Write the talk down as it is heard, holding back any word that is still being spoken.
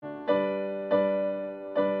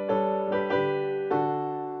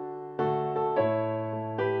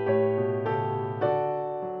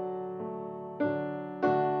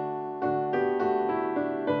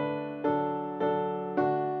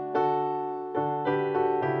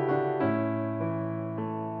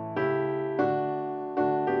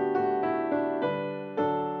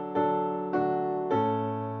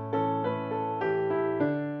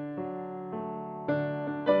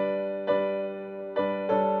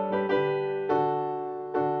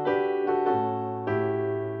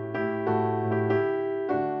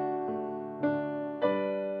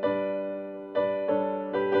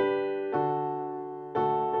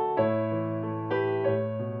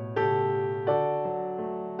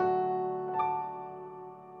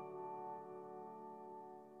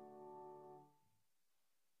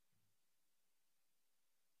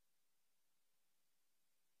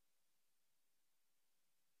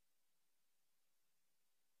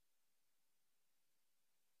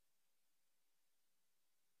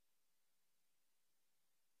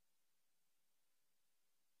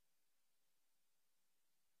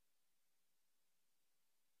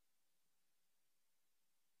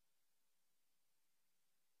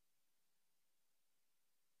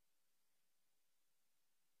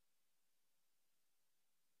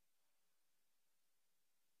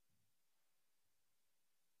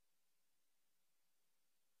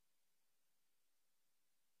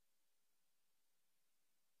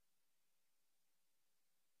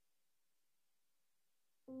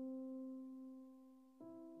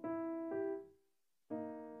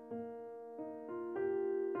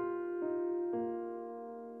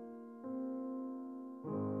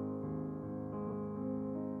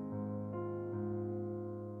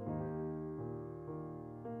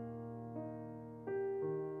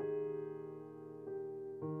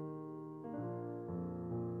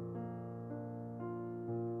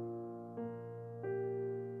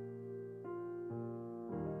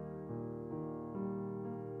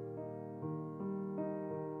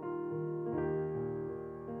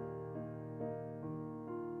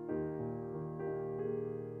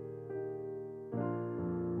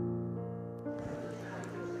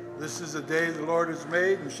This is the day the Lord has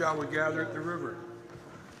made, and shall we gather at the river.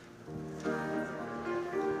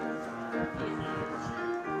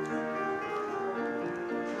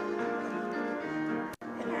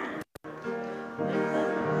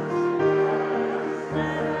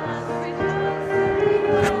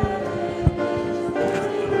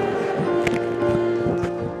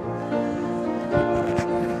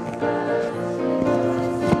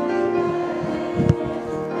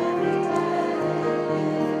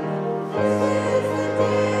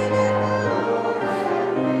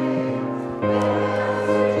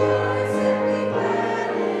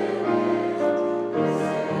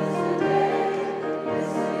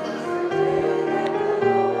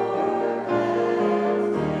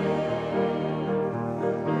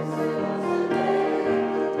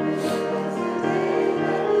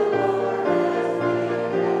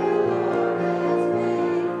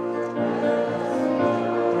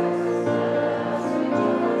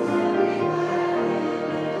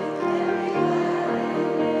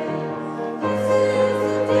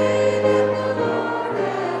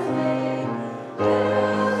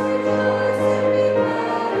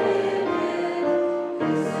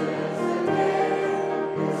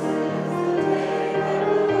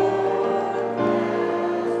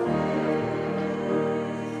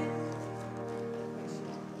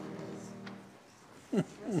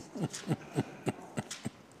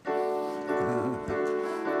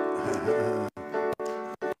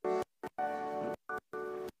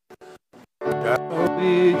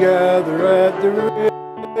 We gather at the river,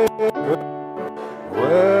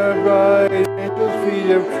 where bright angels' feet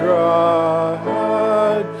have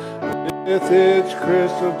trod, with its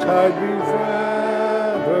crystal tide be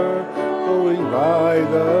forever, flowing by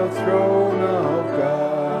the throne of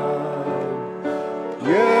God.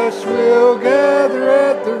 Yes, we'll gather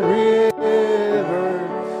at the river,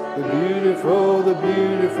 the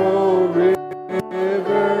beautiful river,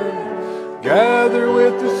 gather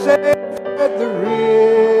with the saints at the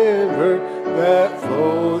river that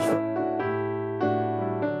flows from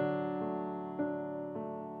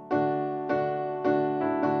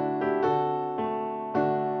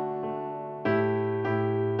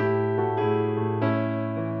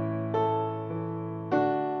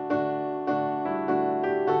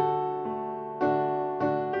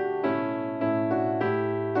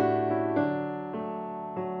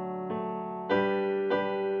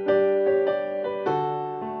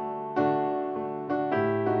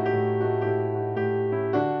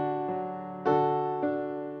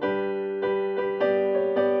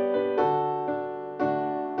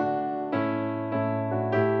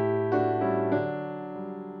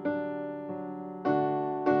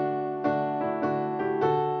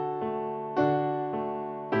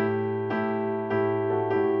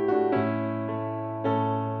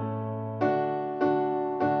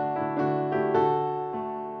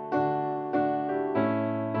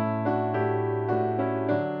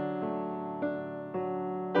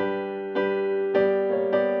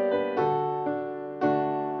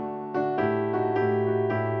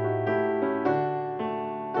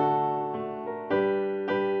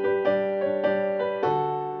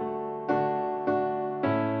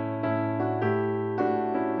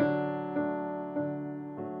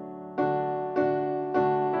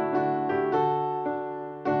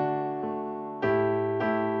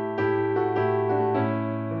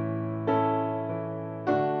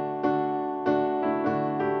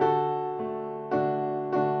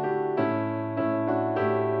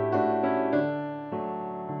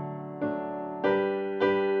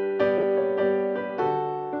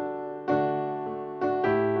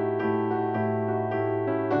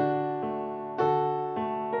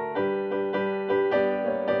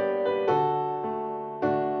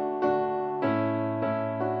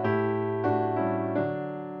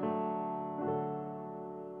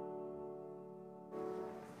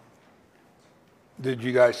Did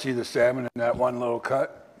you guys see the salmon in that one little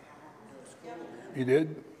cut? You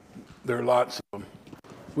did? There are lots of them.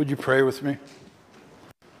 Would you pray with me?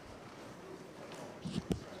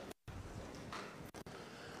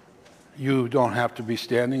 You don't have to be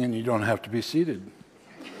standing and you don't have to be seated.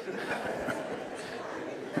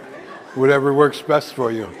 Whatever works best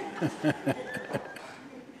for you.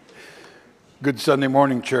 Good Sunday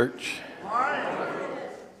morning, church.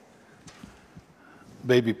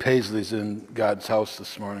 Baby Paisley's in God's house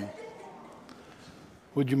this morning.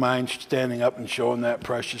 Would you mind standing up and showing that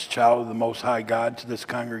precious child of the Most High God to this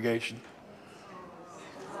congregation?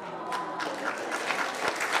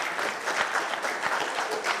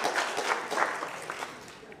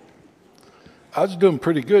 I was doing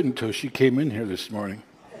pretty good until she came in here this morning.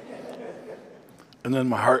 And then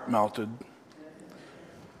my heart melted.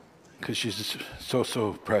 because she's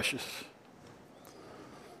so precious.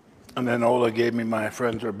 And then Ola gave me my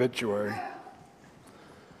friend's obituary.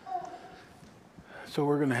 So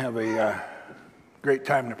we're going to have a great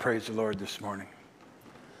time to praise the Lord this morning.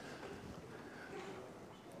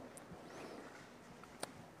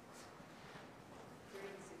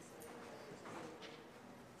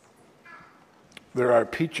 There are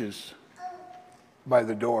peaches by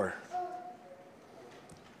the door.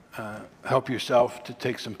 Help yourself to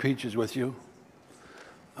take some peaches with you.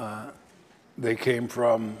 They came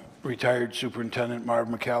from retired Superintendent Marv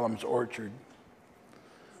McCallum's orchard.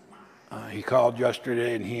 He called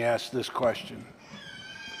yesterday and he asked this question.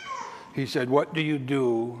 He said, "What do you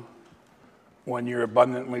do when you're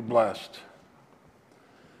abundantly blessed?"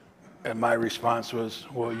 And my response was,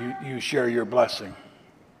 "Well, you share your blessing."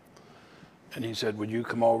 And he said, "Would you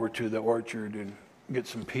come over to the orchard and get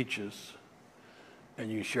some peaches and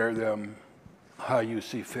you share them how you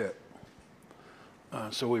see fit?"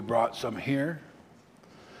 So we brought some here.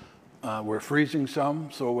 We're freezing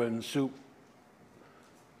some, so when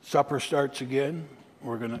supper starts again,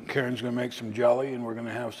 Karen's gonna make some jelly and we're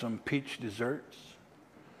gonna have some peach desserts.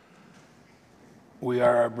 We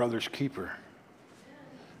are our brother's keeper,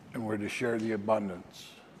 and we're to share the abundance.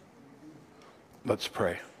 Let's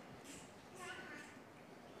pray.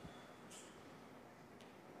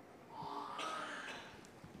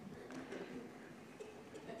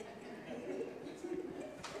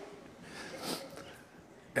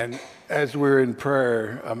 And as we're in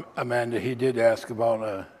prayer, Amanda, he did ask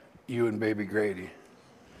about you and baby Grady.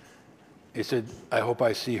 He said, "I hope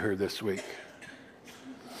I see her this week."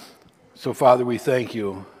 So, Father, we thank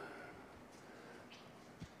you.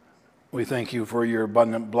 We thank you for your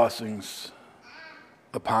abundant blessings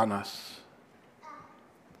upon us.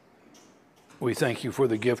 We thank you for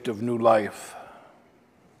the gift of new life.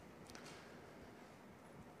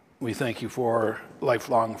 We thank you for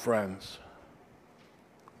lifelong friends.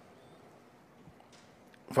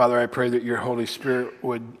 Father, I pray that your Holy Spirit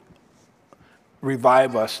would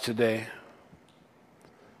revive us today,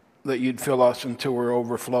 that you'd fill us until we're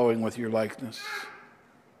overflowing with your likeness.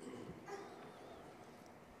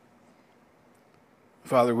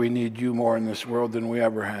 Father, we need you more in this world than we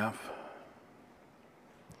ever have.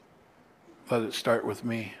 Let it start with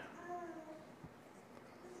me.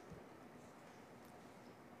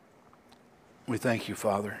 We thank you,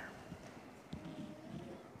 Father.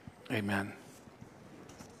 Amen.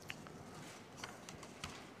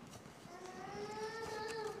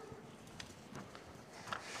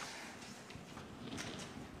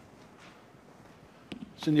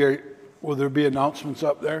 Cindy, will there be announcements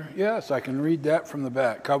up there? Yes, I can read that from the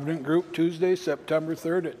back. Covenant Group, Tuesday, September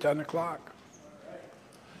 3rd at 10 o'clock.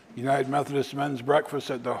 United Methodist Men's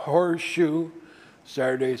Breakfast at the Horseshoe,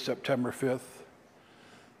 Saturday, September 5th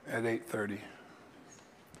at 8:30.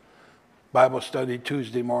 Bible study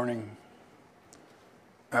Tuesday morning.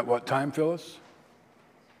 At what time, Phyllis?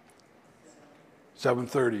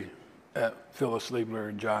 7:30 at Phyllis Liebler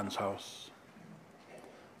and John's house.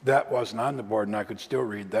 That wasn't on the board, and I could still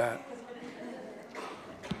read that.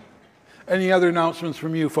 Any other announcements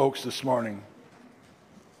from you folks this morning?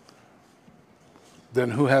 Then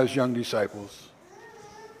who has young disciples?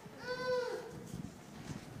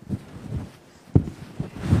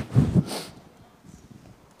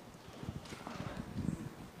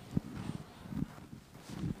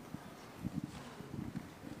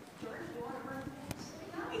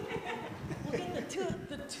 We'll get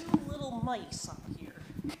the two little mice up here,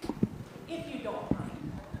 if you don't mind.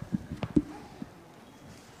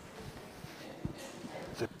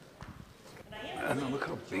 I know, look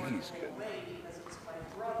how big he's getting. It's my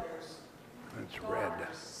brother's It's red.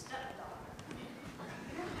 stepdaughter.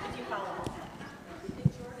 If you follow that.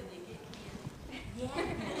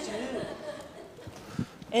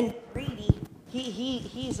 And Brady,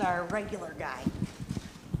 he's our regular guy.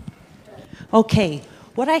 Okay,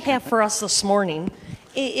 what I have for us this morning,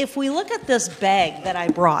 if we look at this bag that I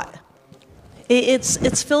brought,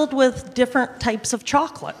 it's filled with different types of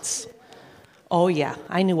chocolates. Oh yeah,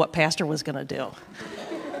 I knew what Pastor was going to do.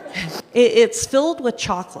 It's filled with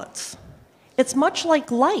chocolates. It's much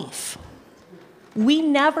like life. We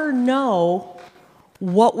never know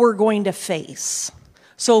what we're going to face.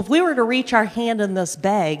 So if we were to reach our hand in this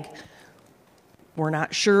bag, we're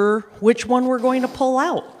not sure which one we're going to pull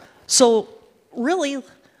out. So really,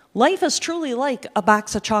 life is truly like a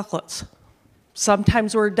box of chocolates.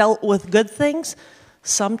 Sometimes we're dealt with good things.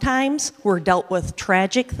 Sometimes we're dealt with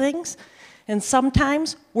tragic things. And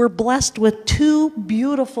sometimes we're blessed with two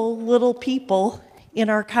beautiful little people in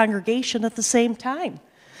our congregation at the same time.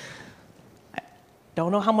 I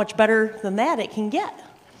don't know how much better than that it can get.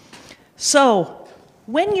 So,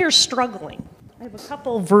 when you're struggling, I have a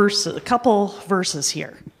couple verses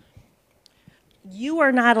here. You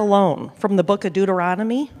are not alone, from the book of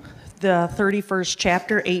Deuteronomy, the 31st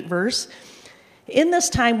chapter, 8 verse. In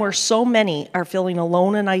this time where so many are feeling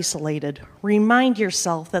alone and isolated, remind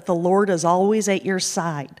yourself that the Lord is always at your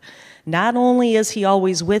side. Not only is he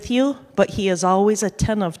always with you, but he is always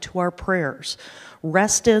attentive to our prayers.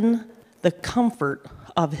 Rest in the comfort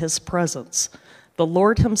of his presence. The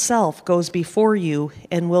Lord himself goes before you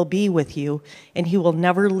and will be with you, and he will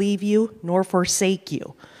never leave you nor forsake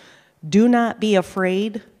you. Do not be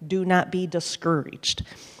afraid. Do not be discouraged.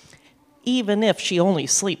 Even if she only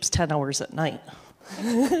sleeps 10 hours at night.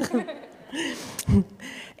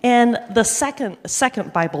 And the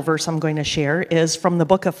second Bible verse I'm going to share is from the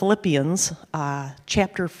book of Philippians,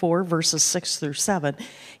 chapter 4, verses 6 through 7.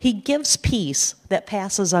 He gives peace that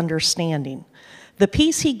passes understanding. The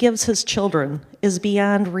peace he gives his children is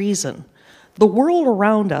beyond reason. The world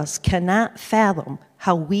around us cannot fathom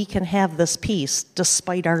how we can have this peace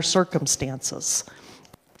despite our circumstances.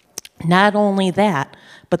 Not only that,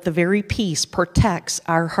 but the very peace protects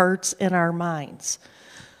our hearts and our minds.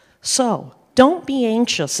 So, don't be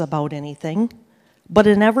anxious about anything, but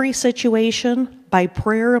in every situation, by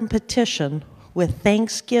prayer and petition, with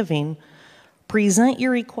thanksgiving, present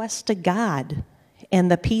your requests to God, and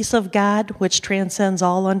the peace of God, which transcends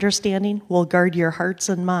all understanding, will guard your hearts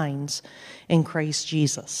and minds in Christ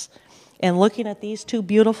Jesus. And looking at these two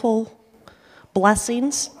beautiful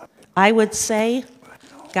blessings, I would say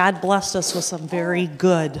God blessed us with some very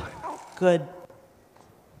good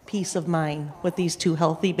peace of mind with these two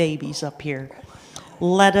healthy babies up here.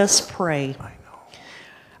 Let us pray.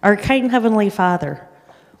 Our kind Heavenly Father,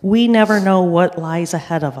 we never know what lies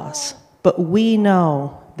ahead of us, but we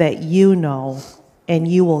know that you know, and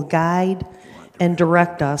you will guide and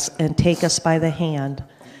direct us and take us by the hand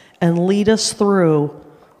and lead us through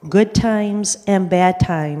good times and bad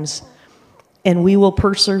times, and we will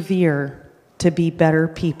persevere to be better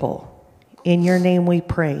people. In your name we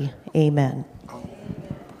pray. Amen.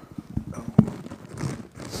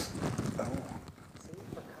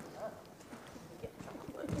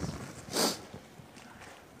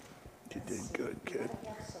 You did good, kid.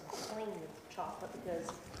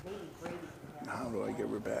 How do I give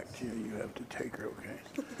her back to you? You have to take her, okay?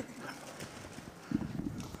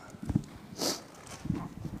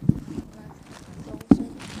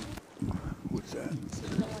 What's that?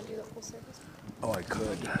 Oh, I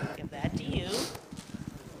could. Give that to you.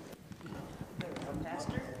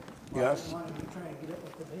 Pastor? Yes?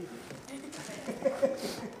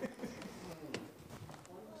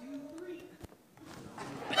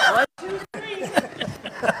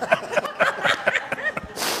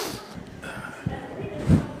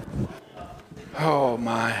 Oh,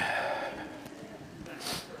 my.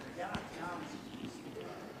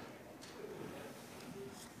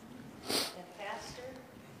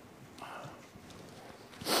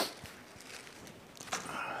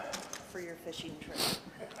 For your fishing trip.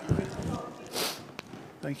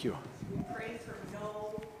 Thank you. Pray for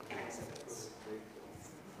no accidents.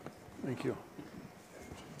 Thank you.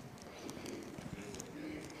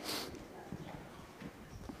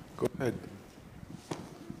 Go ahead.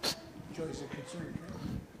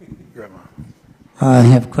 Grandma. I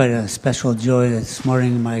have quite a special joy this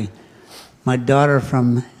morning. My daughter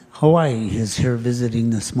from Hawaii is here visiting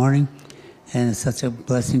this morning, and it's such a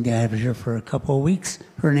blessing to have her here for a couple of weeks.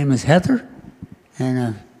 Her name is Heather, and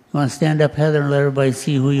you want to stand up, Heather, and let everybody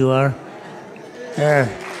see who you are? There.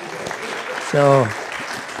 So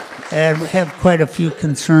I have quite a few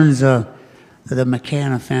concerns. The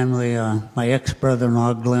McCanna family, my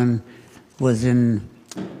ex-brother-in-law, Glenn, was in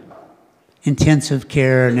intensive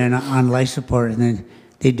care and then on life support, and then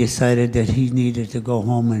they decided that he needed to go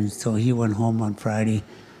home, and so he went home on Friday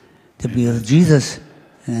to be with Jesus.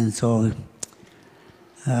 And so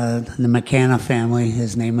the McCanna family,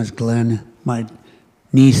 his name is Glenn. My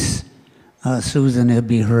niece, Susan, it'd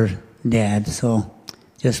be her dad. So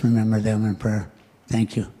just remember them in prayer.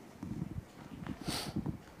 Thank you.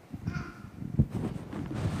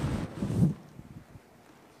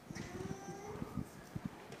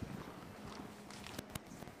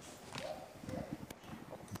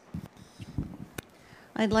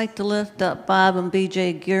 I'd like to lift up Bob and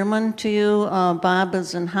B.J. Gearman to you. Bob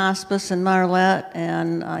is in hospice in Marlette,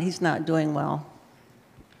 and he's not doing well.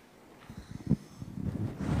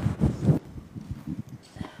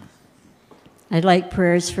 I'd like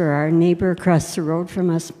prayers for our neighbor across the road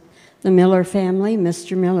from us, the Miller family.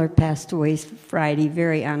 Mr. Miller passed away Friday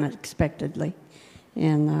very unexpectedly,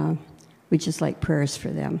 and we'd just like prayers for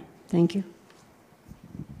them. Thank you.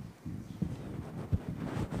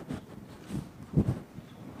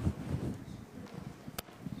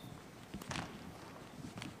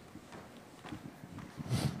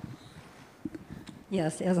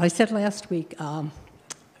 Yes, as I said last week, I'd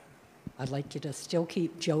like you to still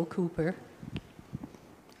keep Joe Cooper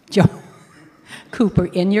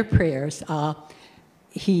in your prayers.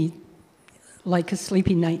 He, like, is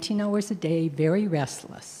sleeping 19 hours a day, very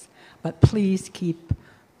restless. But please keep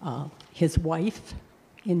his wife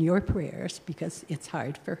in your prayers because it's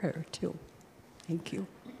hard for her too. Thank you.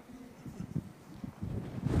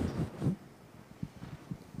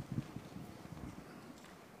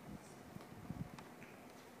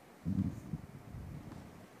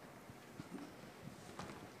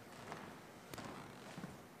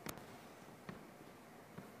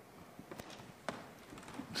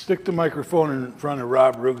 Stick the microphone in front of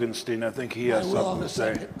Rob Rugenstein. I think he has something to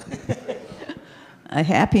say. A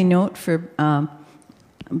happy note for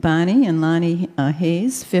Bonnie and Lonnie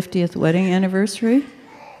Hayes' 50th wedding anniversary.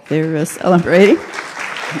 They're celebrating.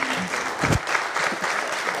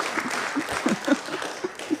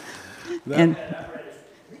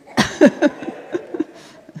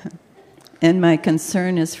 And my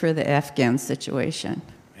concern is for the Afghan situation.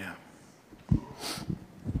 Yeah.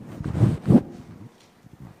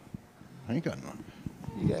 I ain't got none.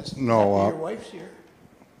 You guys, No, your wife's here.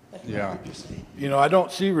 Yeah. You know, I don't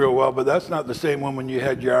see real well, but that's not the same woman you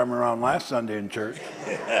had your arm around last Sunday in church.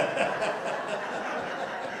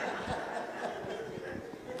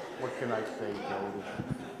 What can I say, Joe?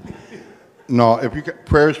 No, if you got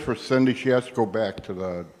prayers for Cindy, she has to go back to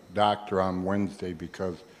the doctor on Wednesday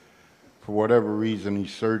because for whatever reason,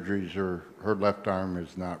 these surgeries, her left arm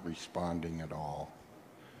is not responding at all.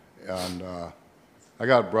 And I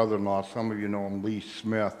got a brother-in-law, some of you know him, Lee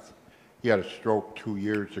Smith. He had a stroke 2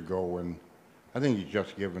 years ago, and I think he's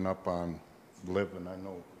just given up on living. I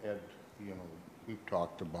know Ed, you know, we've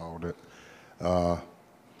talked about it.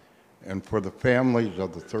 And for the families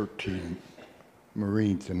of the 13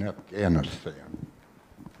 Marines in Afghanistan.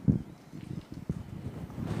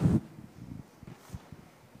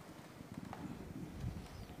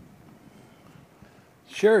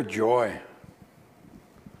 Share joy.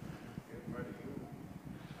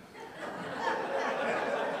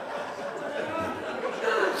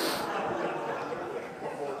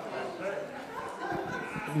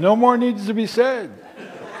 No more needs to be said.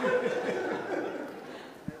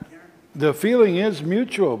 The feeling is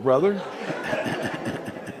mutual, brother.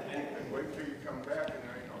 Wait till you come back and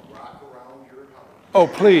there ain't a rock around your house. Oh,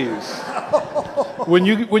 please.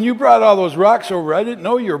 When you brought all those rocks over, I didn't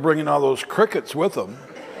know you were bringing all those crickets with them.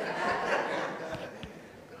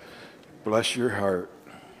 Bless your heart.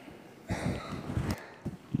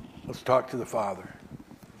 Let's talk to the Father.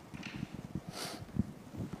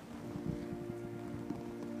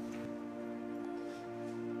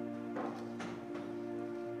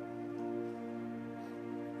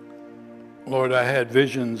 Lord, I had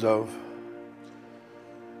visions of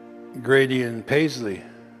Grady and Paisley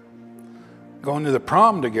going to the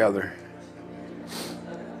prom together.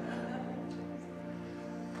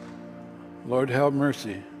 Lord, have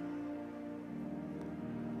mercy.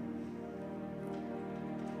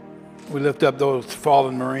 We lift up those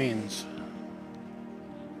fallen Marines.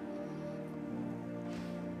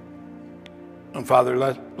 And Father,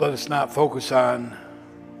 let us not focus on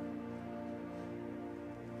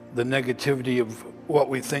the negativity of what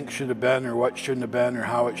we think should have been or what shouldn't have been or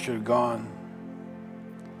how it should have gone.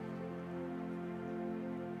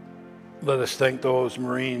 Let us thank those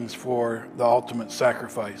Marines for the ultimate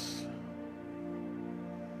sacrifice.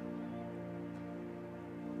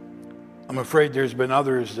 I'm afraid there's been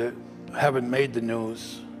others that haven't made the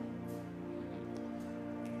news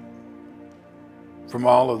from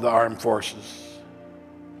all of the armed forces.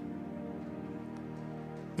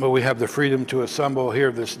 But we have the freedom to assemble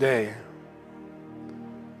here this day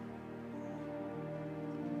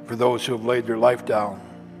for those who have laid their life down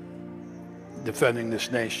defending this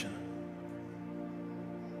nation.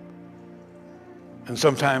 And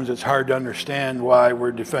sometimes it's hard to understand why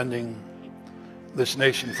we're defending this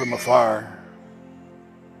nation from afar.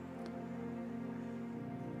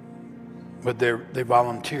 But they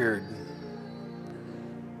volunteered.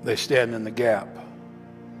 They stand in the gap.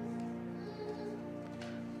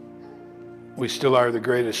 We still are the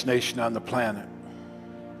greatest nation on the planet,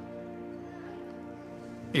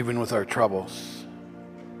 even with our troubles.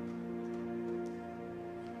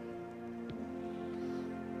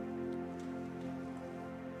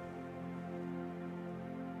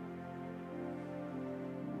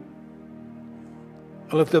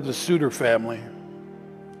 I lift up the Suter family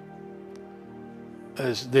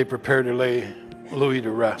as they prepare to lay Louis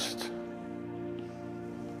to rest.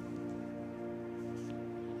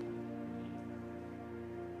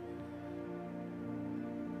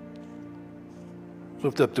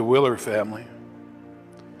 Lift up the Willer family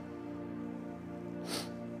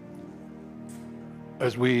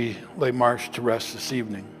as we lay Marsh to rest this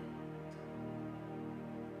evening.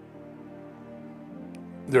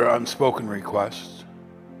 There are unspoken requests.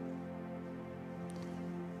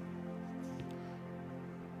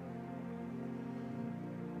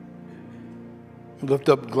 Lift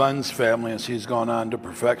up Glenn's family as he's gone on to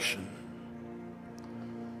perfection.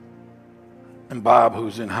 And Bob,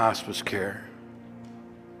 who's in hospice care.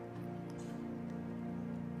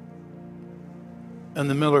 And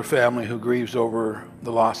the Miller family who grieves over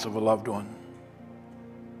the loss of a loved one.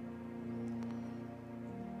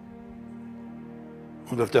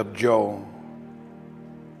 We lift up Joe.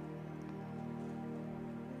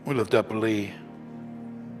 We lift up Lee.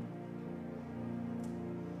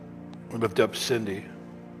 We lift up Cindy.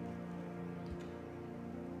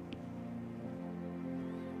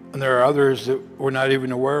 And there are others that we're not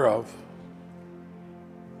even aware of.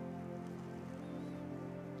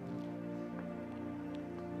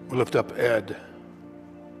 We lift up Ed.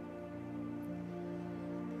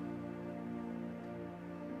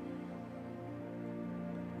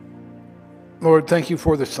 Lord, thank you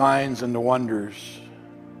for the signs and the wonders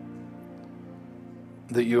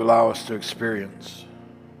that you allow us to experience.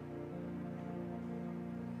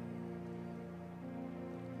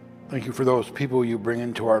 Thank you for those people you bring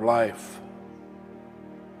into our life.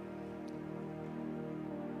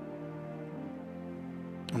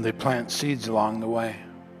 And they plant seeds along the way.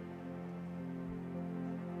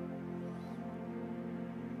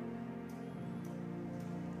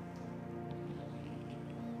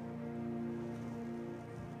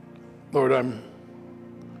 Lord, I'm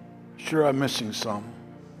sure I'm missing some.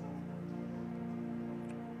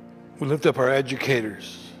 We lift up our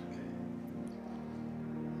educators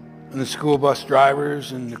and the school bus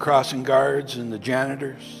drivers and the crossing guards and the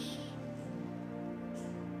janitors,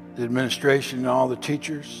 the administration and all the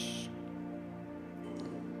teachers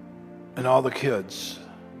and all the kids.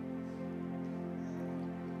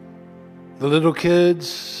 The little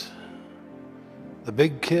kids, the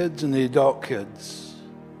big kids, and the adult kids.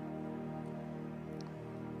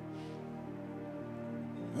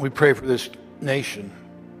 We pray for this nation.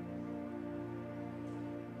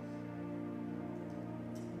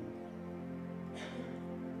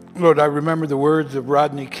 Lord, I remember the words of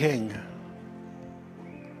Rodney King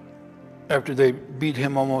after they beat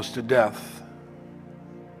him almost to death.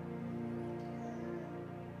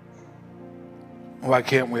 Why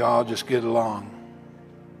can't we all just get along?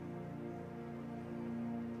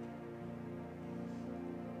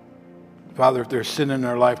 Father, if there's sin in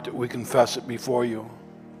our life, that we confess it before you.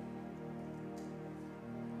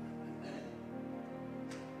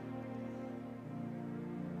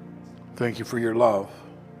 Thank you for your love.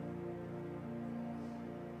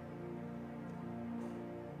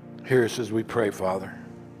 Hear us as we pray, Father,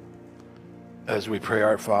 as we pray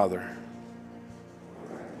our Father.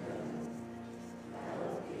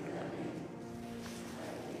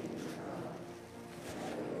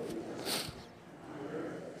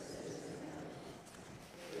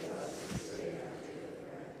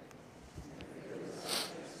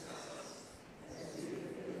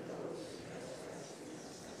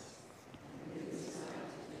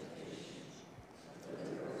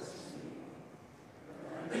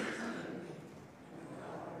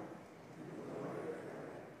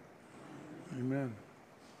 Amen.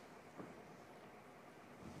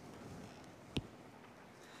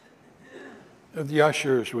 If the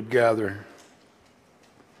ushers would gather.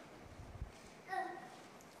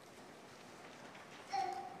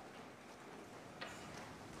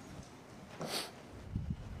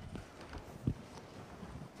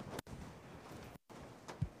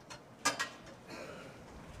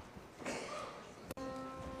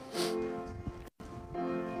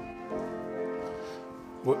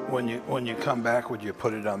 When you come back, would you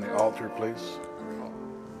put it on the altar, please?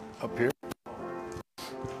 Up here.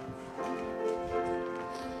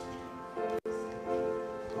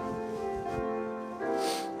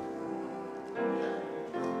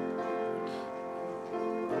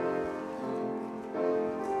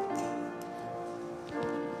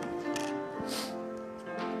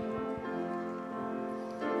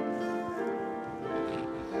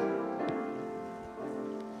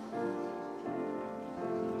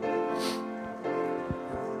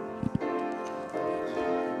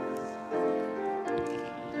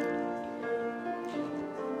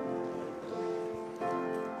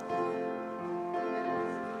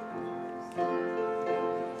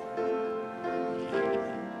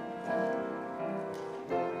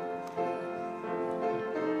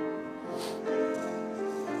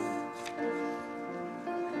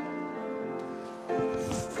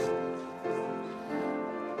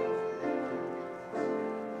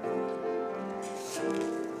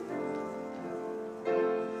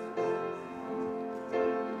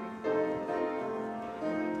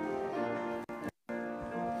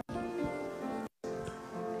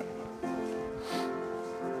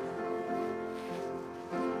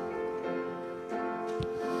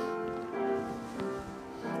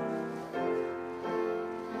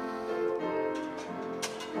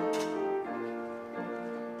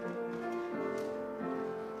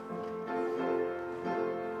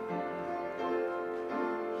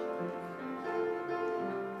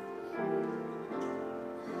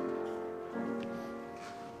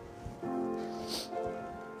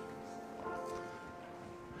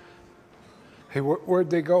 Hey, where'd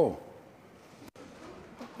they go?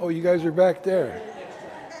 Oh, you guys are back there.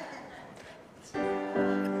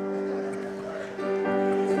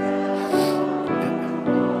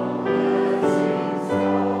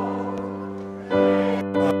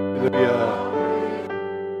 Hallelujah.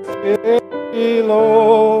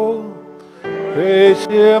 Praise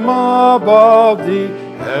him above the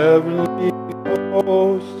heavenly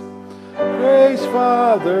host. Praise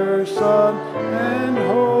Father, Son, and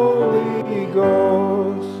Holy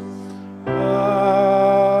Ghost. Amen.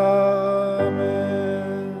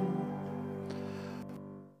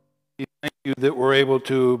 Thank you that we're able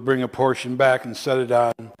to bring a portion back and set it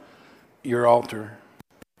on your altar.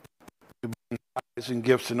 To bring tithes and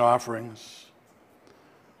gifts and offerings.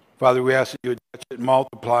 Father, we ask that you would touch it and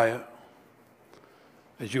multiply it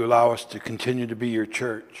as you allow us to continue to be your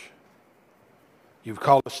church. You've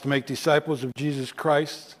called us to make disciples of Jesus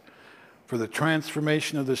Christ for the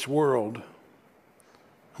transformation of this world.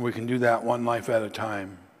 And we can do that one life at a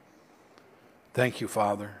time. Thank you,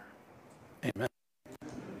 Father. Amen.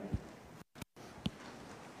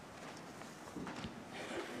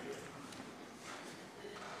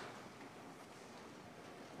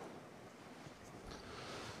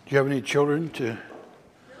 Do you have any children to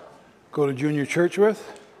go to junior church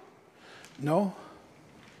with? No?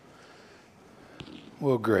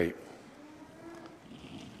 Well, great.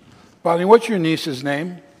 Bonnie, what's your niece's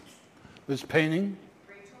name? This painting?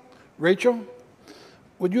 Rachel. Rachel?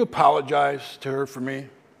 Would you apologize to her for me?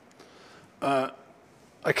 I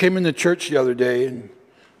came into church the other day, and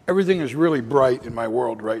everything is really bright in my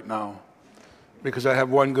world right now because I have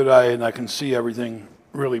one good eye and I can see everything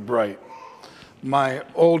really bright. My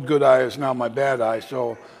old good eye is now my bad eye,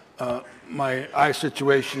 so my eye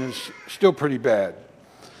situation is still pretty bad.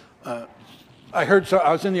 I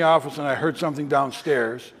was in the office and I heard something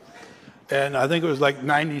downstairs, and I think it was like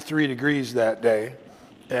 93 degrees that day.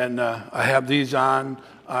 And I have these on.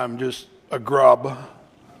 I'm just a grub.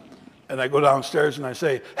 And I go downstairs and I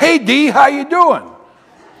say, "Hey, Dee, how you doing?"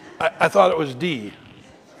 I thought it was Dee.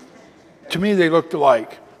 To me, they looked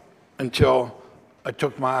alike until I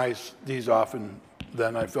took these off, and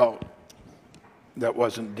then I felt that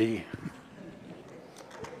wasn't Dee.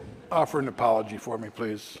 Offer an apology for me,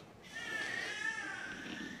 please.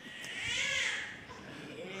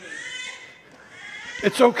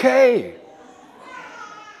 It's okay.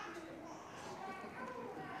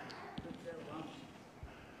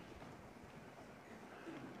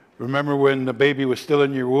 Remember when the baby was still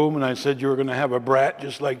in your womb and I said you were going to have a brat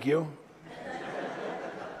just like you?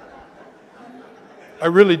 I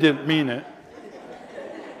really didn't mean it.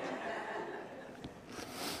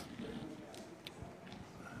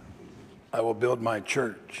 I will build my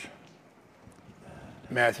church.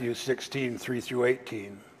 Matthew 16, 3 through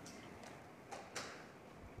 18.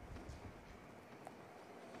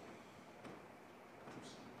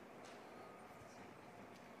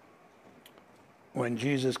 When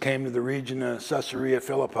Jesus came to the region of Caesarea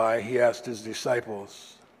Philippi, he asked his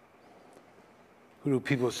disciples, "Who do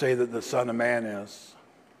people say that the Son of Man is?"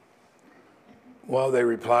 Well, they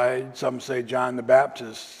replied, "Some say John the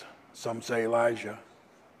Baptist, some say Elijah,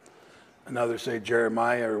 and others say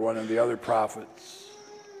Jeremiah or one of the other prophets."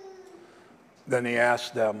 Then he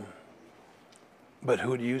asked them, "But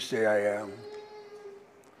who do you say I am?"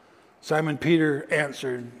 Simon Peter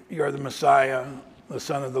answered, "You are the Messiah, the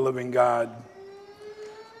Son of the living God."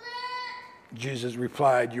 Jesus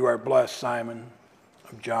replied, "You are blessed, Simon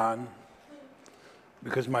of John,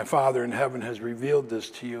 because my Father in heaven has revealed this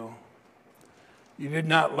to you. You did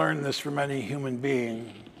not learn this from any human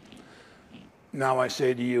being. Now I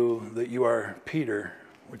say to you that you are Peter,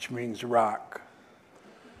 which means rock.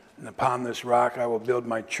 And upon this rock I will build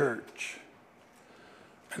my church,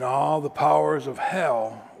 and all the powers of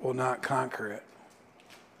hell will not conquer it."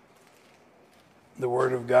 The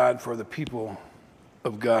word of God for the people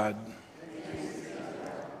of God.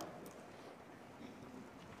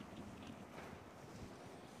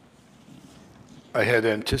 I had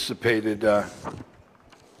anticipated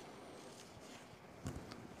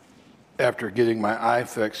after getting my eye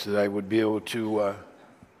fixed that I would be able to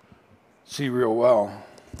see real well.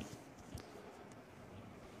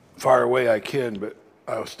 Far away I can, but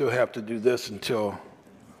I'll still have to do this until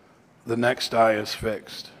the next eye is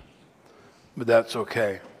fixed. But that's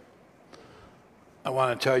okay. I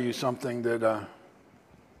want to tell you something that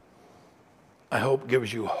I hope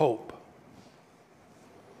gives you hope.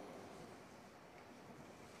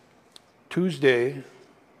 Wednesday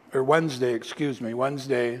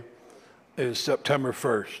is September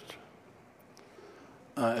 1st.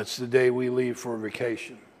 It's the day we leave for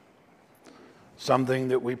vacation. Something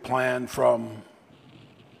that we planned from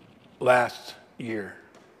last year.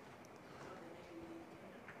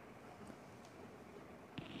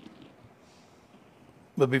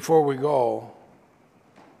 But before we go,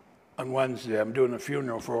 on Wednesday, I'm doing a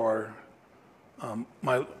funeral for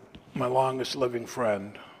my longest living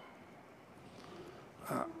friend.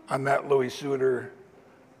 I met Louis Suter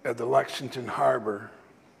at the Lexington Harbor.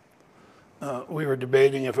 We were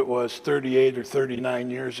debating if it was 38 or 39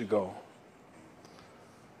 years ago.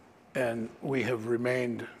 And we have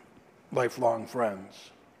remained lifelong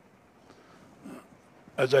friends.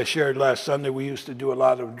 As I shared last Sunday, we used to do a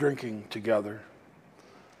lot of drinking together.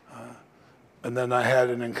 And then I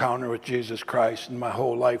had an encounter with Jesus Christ, and my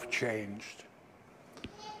whole life changed.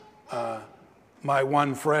 My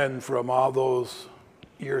one friend from all those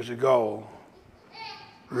years ago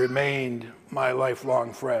remained my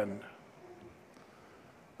lifelong friend.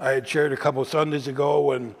 I had shared a couple Sundays ago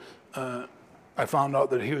when I found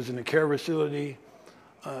out that he was in a care facility.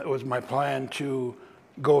 It was my plan to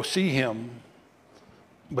go see him,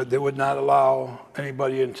 but they would not allow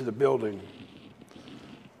anybody into the building.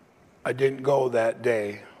 I didn't go that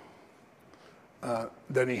day.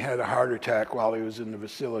 Then he had a heart attack while he was in the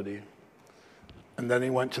facility. And then he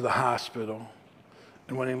went to the hospital.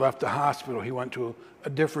 And when he left the hospital, he went to a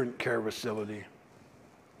different care facility.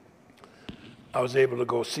 I was able to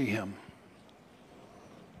go see him.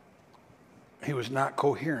 He was not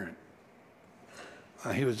coherent.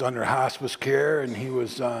 He was under hospice care, and he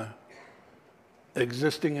was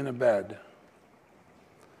existing in a bed.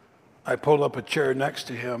 I pulled up a chair next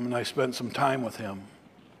to him, and I spent some time with him.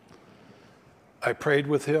 I prayed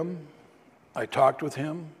with him. I talked with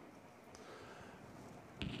him.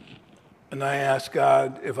 And I asked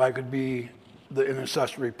God if I could be the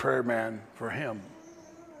intercessory prayer man for him.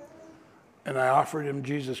 And I offered him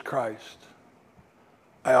Jesus Christ.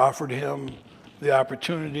 I offered him the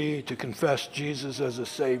opportunity to confess Jesus as a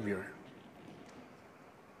Savior.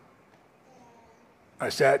 I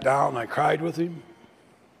sat down, I cried with him.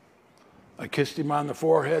 I kissed him on the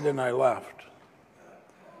forehead, and I left,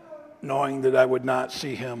 knowing that I would not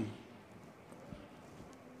see him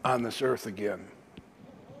on this earth again.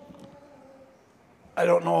 I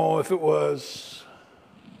don't know if it was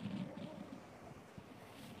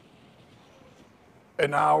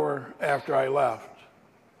an hour after I left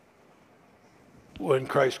when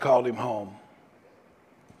Christ called him home.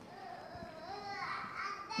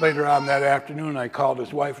 Later on that afternoon, I called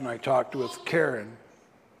his wife and I talked with Karen.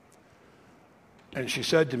 And she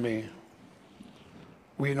said to me,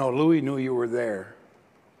 well, you know, Louis knew you were there.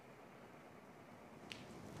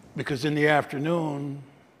 Because in the afternoon,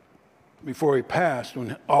 before he passed,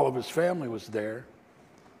 when all of his family was there,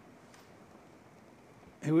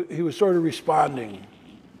 he was sort of responding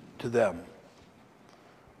to them.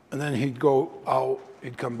 And then he'd go out,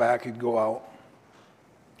 he'd come back, he'd go out.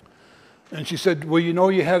 And she said, well, you know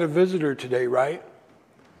you had a visitor today, right?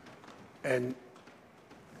 And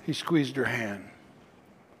he squeezed her hand.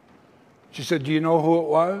 She said, do you know who it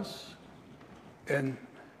was? And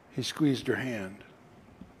he squeezed her hand.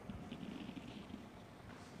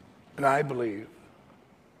 And I believe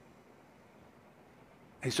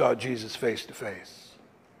he saw Jesus face to face.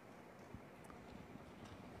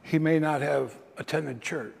 He may not have attended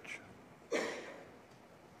church,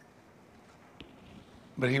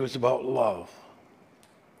 but he was about love.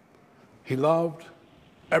 He loved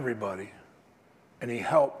everybody, and he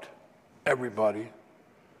helped everybody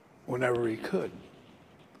whenever he could.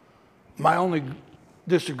 My only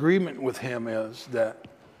disagreement with him is that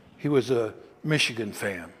he was a Michigan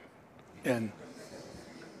fan, and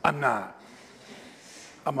I'm not.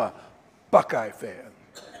 I'm a Buckeye fan.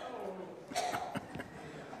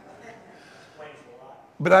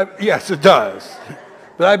 Yes, it does.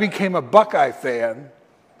 But I became a Buckeye fan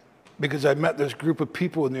because I met this group of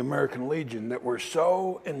people in the American Legion that were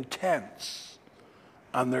so intense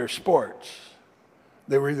on their sports.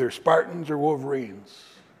 They were either Spartans or Wolverines.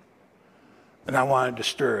 And I wanted to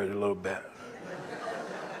stir it a little bit.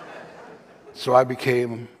 So I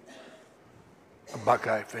became a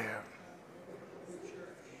Buckeye fan.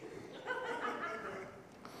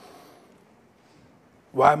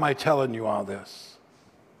 Why am I telling you all this?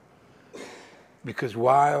 Because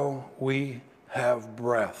while we have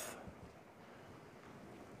breath,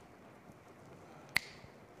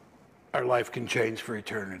 our life can change for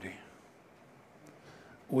eternity.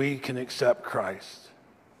 We can accept Christ.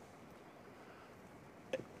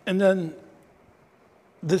 And then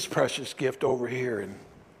this precious gift over here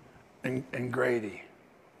in Grady.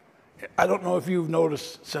 I don't know if you've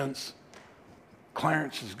noticed since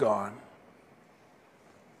Clarence is gone,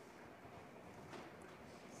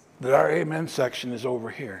 that our amen section is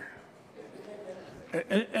over here.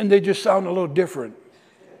 And they just sound a little different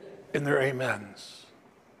in their amens.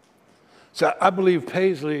 So I believe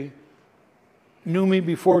Paisley knew me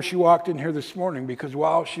before she walked in here this morning, because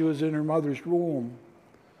while she was in her mother's womb,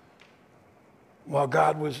 while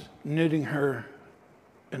God was knitting her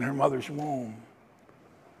in her mother's womb,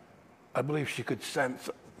 I believe she could sense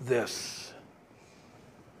this.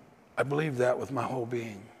 I believe that with my whole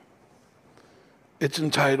being. It's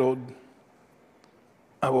entitled,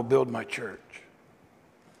 I Will Build My Church.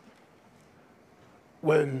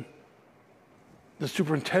 When the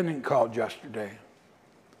superintendent called yesterday,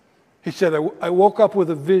 he said, I woke up with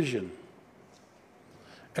a vision.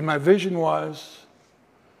 And my vision was,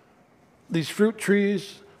 these fruit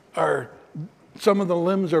trees are, some of the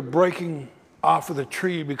limbs are breaking off of the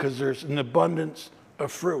tree because there's an abundance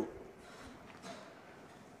of fruit.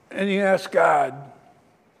 And he asked God,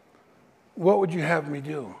 what would you have me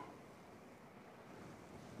do?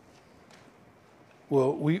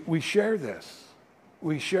 Well, we share this.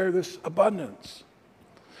 We share this abundance.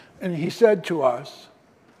 And he said to us,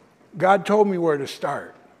 God told me where to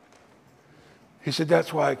start. He said,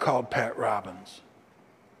 that's why I called Pat Robbins.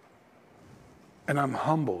 And I'm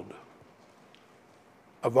humbled.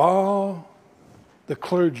 Of all the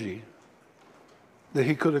clergy that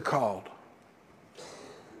he could have called,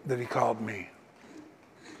 that he called me.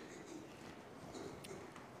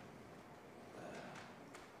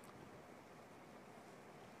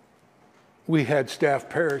 We had staff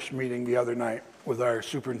parish meeting the other night with our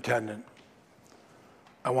superintendent.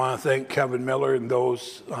 I want to thank Kevin Miller and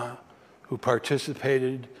those who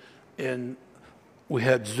participated in, we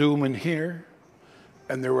had Zoom in here,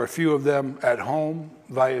 and there were a few of them at home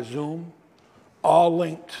via Zoom, all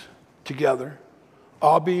linked together,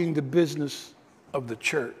 all being the business of the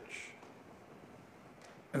church.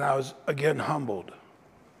 And I was again humbled.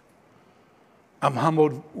 I'm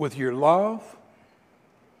humbled with your love,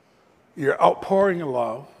 your outpouring of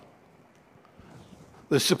love,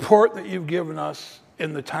 the support that you've given us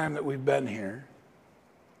in the time that we've been here.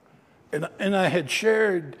 And I had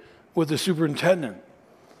shared with the superintendent,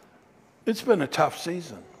 it's been a tough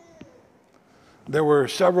season. There were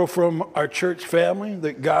several from our church family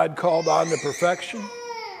that God called on to perfection.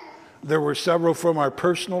 There were several from our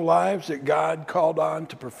personal lives that God called on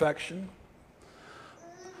to perfection.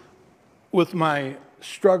 With my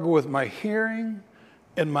struggle with my hearing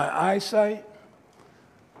and my eyesight,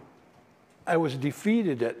 I was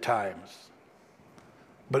defeated at times.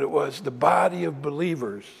 But it was the body of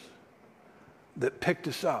believers that picked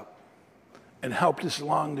us up and helped us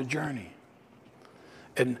along the journey.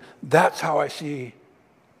 And that's how I see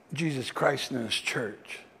Jesus Christ and his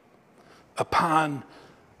church. Upon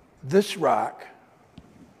this rock,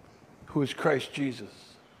 who is Christ Jesus,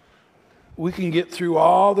 we can get through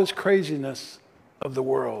all this craziness of the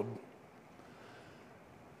world.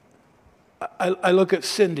 I look at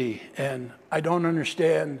Cindy, and I don't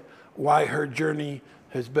understand why her journey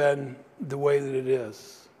has been the way that it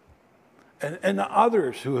is. And the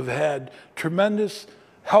others who have had tremendous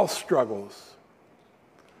health struggles.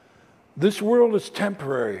 This world is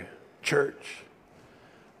temporary, church.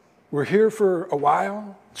 We're here for a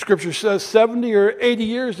while. Scripture says 70 or 80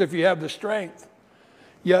 years if you have the strength.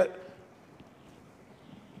 Yet,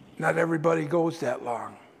 not everybody goes that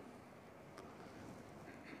long.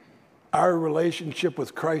 Our relationship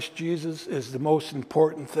with Christ Jesus is the most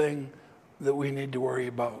important thing that we need to worry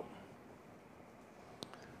about.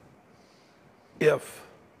 If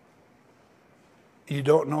you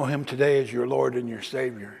don't know him today as your Lord and your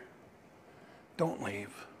Savior, don't leave.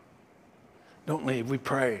 Don't leave. We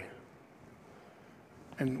pray.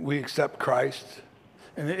 And we accept Christ.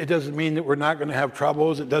 And it doesn't mean that we're not going to have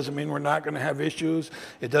troubles. It doesn't mean we're not going to have issues.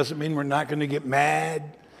 It doesn't mean we're not going to get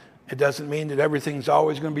mad. It doesn't mean that everything's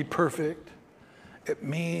always going to be perfect. It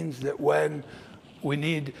means that when we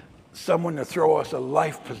need someone to throw us a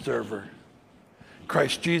life preserver,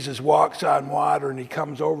 Christ Jesus walks on water and he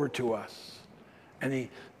comes over to us and he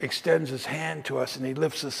extends his hand to us and he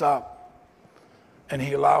lifts us up and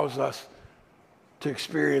he allows us to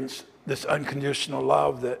experience this unconditional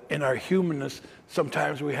love that in our humanness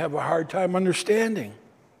sometimes we have a hard time understanding.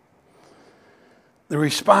 The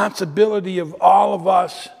responsibility of all of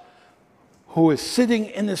us who is sitting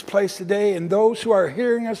in this place today and those who are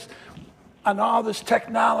hearing us on all this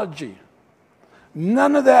technology,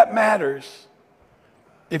 none of that matters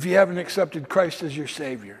if you haven't accepted Christ as your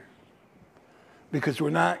Savior, because we're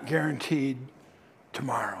not guaranteed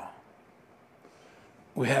tomorrow.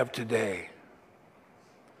 We have today.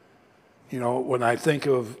 You know, when I think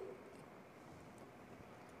of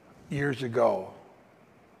years ago,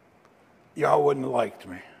 y'all wouldn't have liked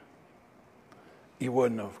me. You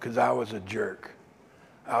wouldn't have, because I was a jerk.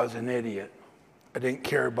 I was an idiot. I didn't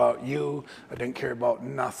care about you. I didn't care about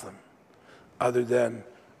nothing other than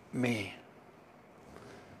me.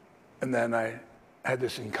 And then I had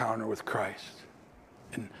this encounter with Christ,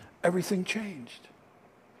 and everything changed.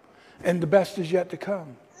 And the best is yet to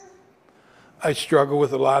come. I struggle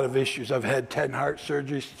with a lot of issues. I've had 10 heart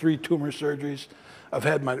surgeries, 3 tumor surgeries. I've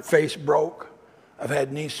had my face broke. I've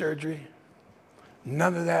had knee surgery.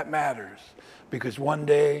 None of that matters, because one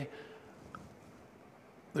day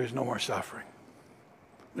there's no more suffering.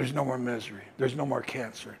 There's no more misery. There's no more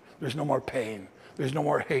cancer. There's no more pain. There's no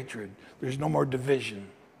more hatred. There's no more division.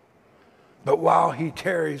 But while he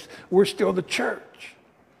tarries, we're still the church.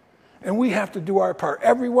 And we have to do our part.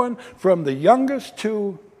 Everyone from the youngest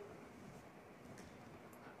to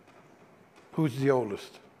who's the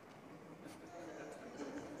oldest?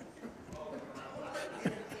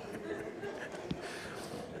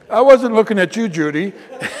 I wasn't looking at you, Judy.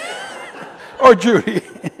 Or Judy.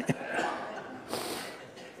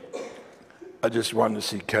 I just wanted to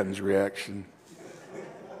see Ken's reaction.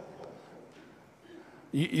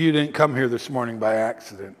 You didn't come here this morning by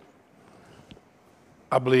accident.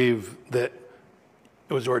 I believe that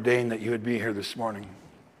it was ordained that you would be here this morning.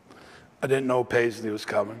 I didn't know Paisley was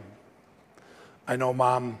coming. I know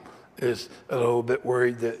Mom is a little bit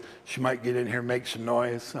worried that she might get in here and make some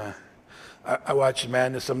noise. I watch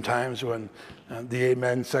Amanda sometimes when the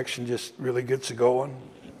amen section just really gets it going.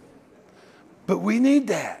 But we need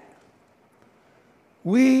that.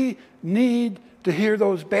 We need to hear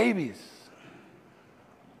those babies.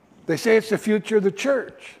 They say it's the future of the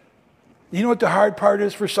church. You know what the hard part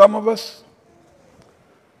is for some of us?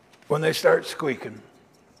 When they start squeaking.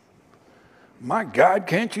 My God,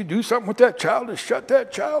 can't you do something with that child to shut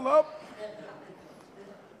that child up?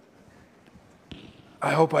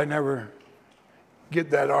 I hope I never get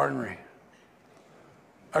that ornery.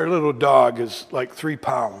 Our little dog is like 3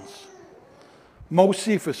 pounds. Mo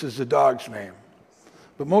Cephas is the dog's name.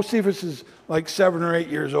 But Mo Cephas is like 7 or 8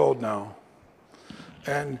 years old now.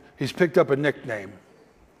 And he's picked up a nickname,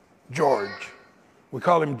 George. We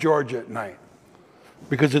call him George at night.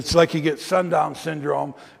 Because it's like he gets sundown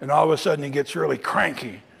syndrome, and all of a sudden he gets really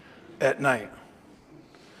cranky at night.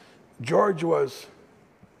 George was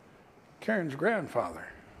Karen's grandfather.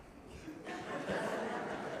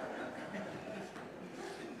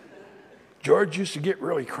 George used to get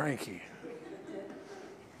really cranky.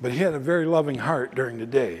 But he had a very loving heart during the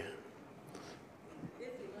day.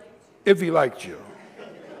 If he liked you.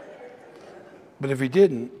 But if he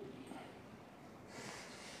didn't,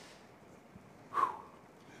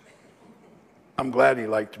 I'm glad he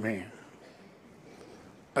liked me.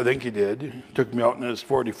 I think he did. He took me out in his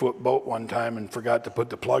 40-foot boat one time and forgot to put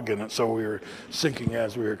the plug in it, so we were sinking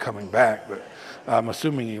as we were coming back. But I'm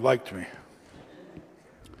assuming he liked me.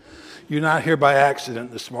 You're not here by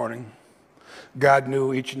accident this morning. God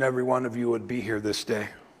knew each and every one of you would be here this day.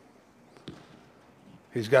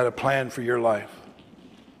 He's got a plan for your life.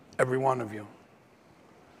 Every one of you.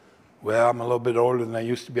 Well, I'm a little bit older than I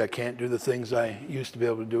used to be. I can't do the things I used to be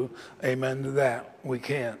able to do. Amen to that. We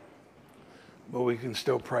can't. But we can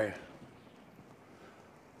still pray.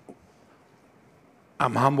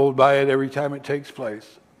 I'm humbled by it every time it takes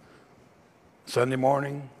place. Sunday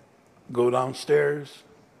morning, go downstairs,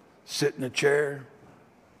 sit in a chair.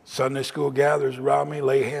 Sunday school gathers around me,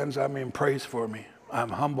 lay hands on me, and prays for me. I'm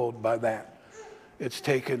humbled by that. It's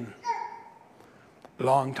taken a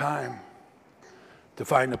long time to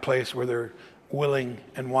find a place where they're willing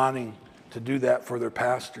and wanting to do that for their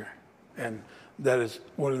pastor. And that is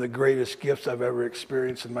one of the greatest gifts I've ever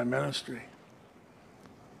experienced in my ministry.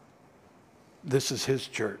 This is his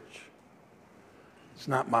church. It's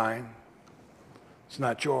not mine. It's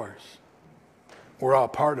not yours. We're all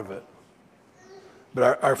part of it.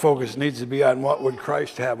 But our focus needs to be on what would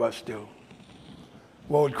Christ have us do?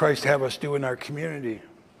 What would Christ have us do in our community?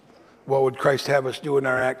 What would Christ have us do in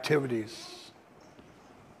our activities?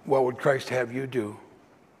 What would Christ have you do?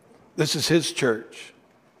 This is his church.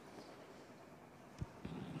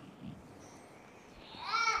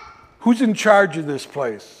 Who's in charge of this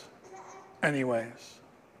place, anyways?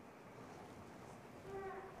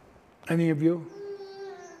 Any of you?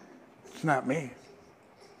 It's not me.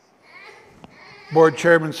 Board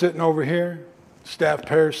chairman sitting over here. Staff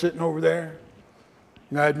pair sitting over there.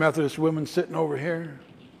 United Methodist women sitting over here.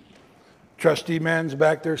 Trustee man's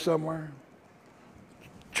back there somewhere.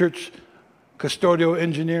 Church custodial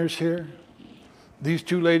engineers here. These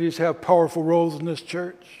 2 ladies have powerful roles in this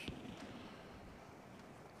church.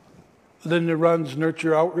 Linda runs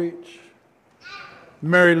Nurture Outreach.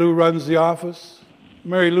 Mary Lou runs the office.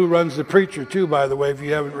 Mary Lou runs the preacher too, by the way, if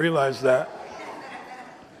you haven't realized that.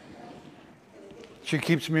 She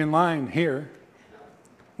keeps me in line here.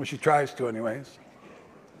 Well, she tries to anyways.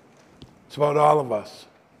 It's about all of us.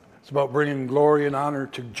 It's about bringing glory and honor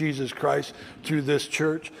to Jesus Christ through this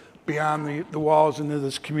church, beyond the walls into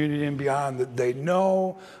this community and beyond, that they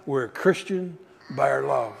know we're a Christian by our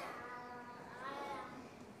love.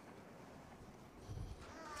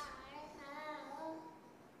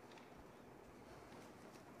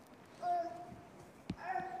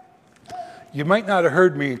 You might not have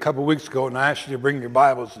heard me a couple weeks ago when I asked you to bring your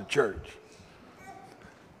Bibles to church.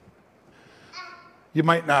 You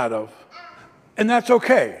might not have. And that's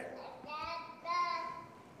okay.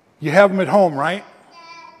 You have them at home, right?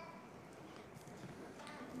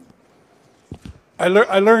 I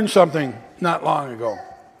learned something not long ago.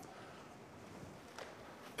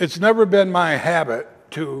 It's never been my habit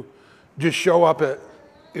to just show up at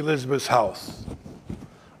Elizabeth's house.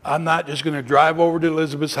 I'm not just going to drive over to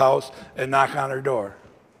Elizabeth's house and knock on her door.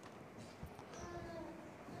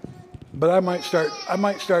 But I might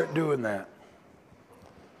start doing that.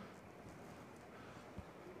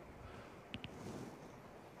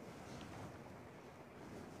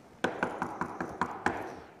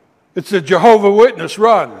 It's a Jehovah's Witness,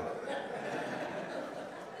 run.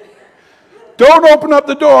 Don't open up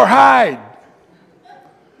the door, hide.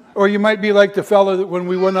 Or you might be like the fellow that when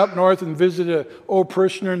we went up north and visited an old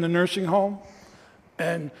parishioner in the nursing home,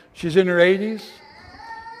 and she's in her 80s,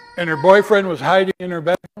 and her boyfriend was hiding in her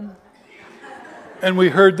bedroom, and we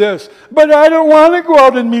heard this, but I don't want to go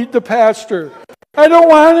out and meet the pastor. I don't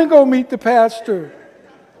want to go meet the pastor.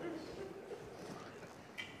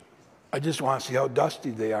 I just want to see how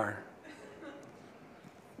dusty they are.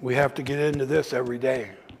 We have to get into this every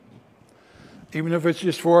day. Even if it's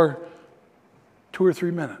just for 2 or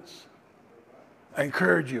 3 minutes. I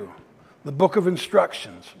encourage you. The book of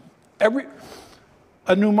instructions.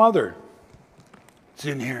 A new mother. It's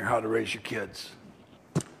in here, how to raise your kids.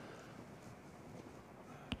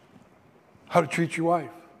 How to treat your wife.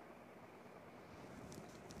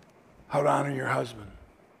 How to honor your husband.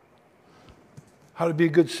 How to be a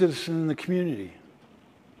good citizen in the community.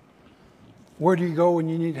 Where do you go when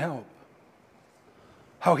you need help?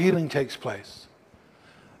 How healing takes place.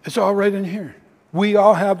 It's all right in here. We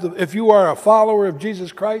all have if you are a follower of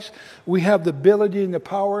Jesus Christ, we have the ability and the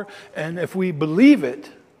power, and if we believe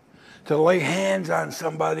it, to lay hands on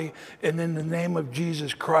somebody and in the name of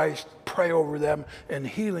Jesus Christ, pray over them, and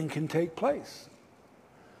healing can take place.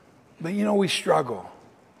 But you know, we struggle.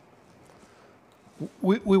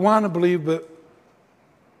 We want to believe, but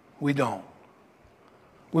we don't.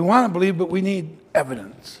 We want to believe, but we need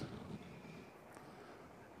evidence.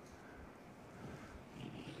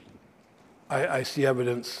 I see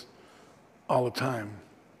evidence all the time.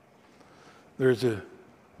 There's a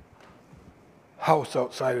house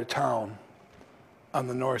outside of town on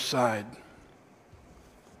the north side.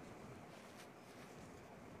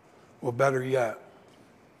 Well, better yet,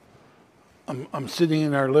 I'm sitting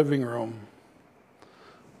in our living room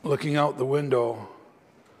looking out the window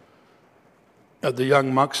at the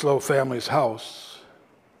young Muxlow family's house,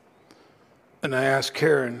 and I asked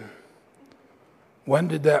Karen, when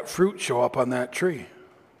did that fruit show up on that tree?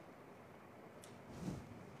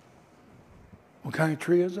 What kind of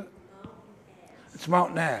tree is it? It's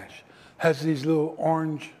Mountain Ash. Has these little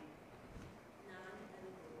orange,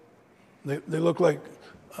 they look like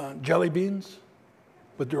jelly beans,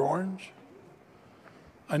 but they're orange.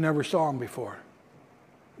 I never saw them before.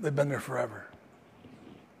 They've been there forever.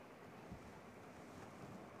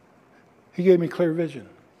 He gave me clear vision.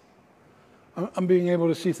 I'm being able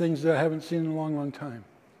to see things that I haven't seen in a long, long time.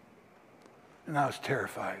 And I was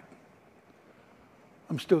terrified.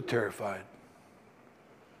 I'm still terrified.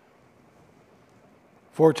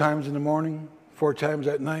 4 times in the morning, 4 times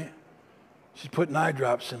at night, she's putting eye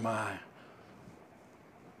drops in my eye.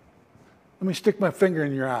 Let me stick my finger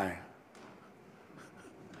in your eye.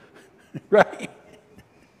 Right?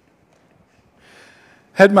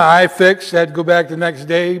 Had my eye fixed, had to go back the next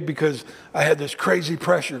day because I had this crazy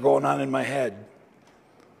pressure going on in my head.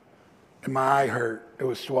 And my eye hurt. It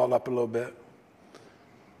was swelled up a little bit.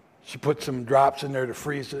 She put some drops in there to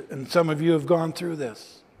freeze it. And some of you have gone through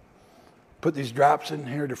this. Put these drops in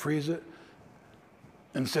here to freeze it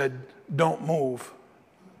and said, don't move.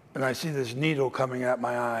 And I see this needle coming at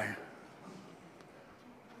my eye.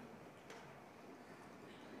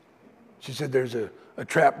 She said, there's a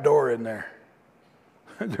trap door in there.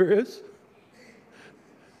 There is.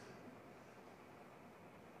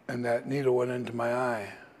 And that needle went into my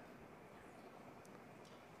eye.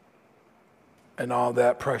 And all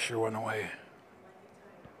that pressure went away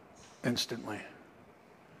instantly.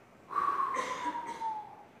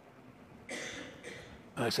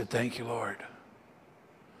 And I said, thank you, Lord.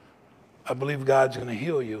 I believe God's going to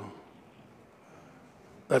heal you.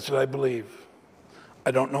 That's what I believe.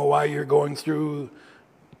 I don't know why you're going through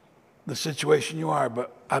the situation you are,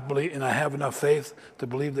 but I believe, and I have enough faith to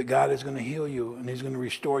believe that God is going to heal you and he's going to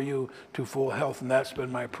restore you to full health. And that's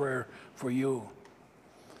been my prayer for you.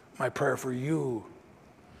 My prayer for you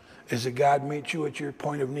is that God meets you at your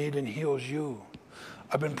point of need and heals you.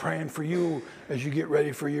 I've been praying for you as you get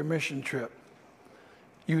ready for your mission trip.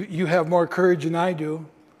 You have more courage than I do.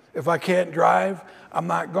 If I can't drive, I'm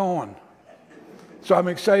not going. So I'm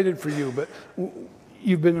excited for you, but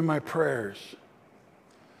you've been in my prayers.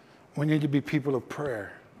 We need to be people of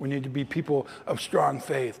prayer. We need to be people of strong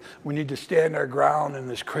faith. We need to stand our ground in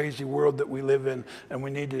this crazy world that we live in, and we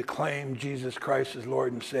need to claim Jesus Christ as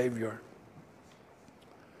Lord and Savior.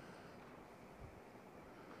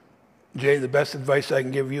 Jay, the best advice I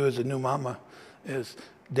can give you as a new mama is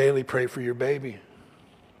daily pray for your baby.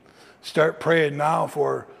 Start praying now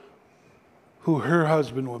for who her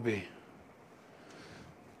husband will be.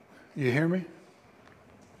 You hear me?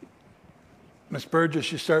 Miss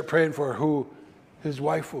Burgess, you start praying for who his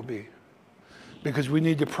wife will be. Because we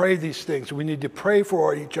need to pray these things. We need to pray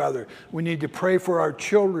for each other. We need to pray for our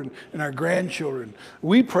children and our grandchildren.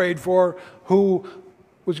 We prayed for who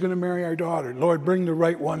was going to marry our daughter. Lord, bring the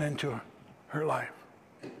right one into her life.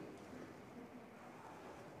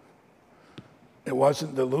 It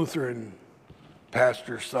wasn't the Lutheran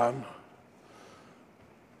pastor's son.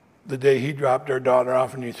 The day he dropped our daughter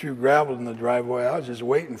off and he threw gravel in the driveway, I was just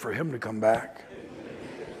waiting for him to come back.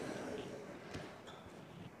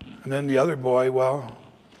 And then the other boy, well,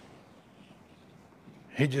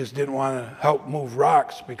 he just didn't want to help move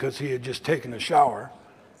rocks because he had just taken a shower.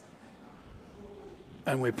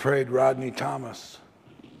 And we prayed Rodney Thomas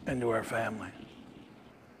into our family.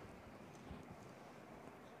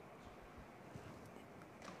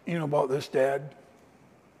 You know about this, Dad?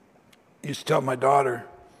 I used to tell my daughter,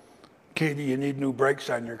 Katie, you need new brakes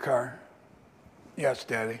on your car. Yes,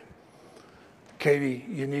 Daddy. Katie,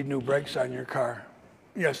 you need new brakes on your car.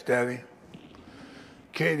 Yes, Daddy.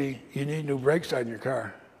 Katie, you need new brakes on your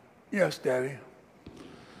car. Yes, Daddy.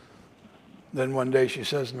 Then one day she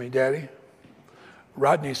says to me, Daddy,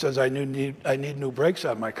 Rodney says I need new brakes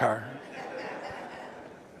on my car.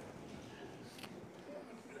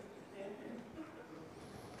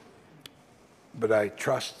 But I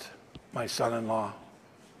trust my son-in-law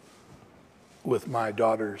with my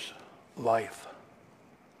daughter's life.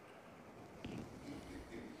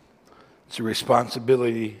 It's a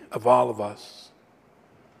responsibility of all of us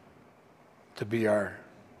to be our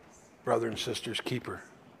brother and sister's keeper,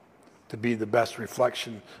 to be the best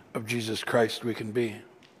reflection of Jesus Christ we can be.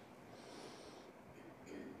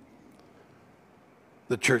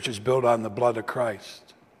 The church is built on the blood of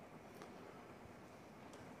Christ.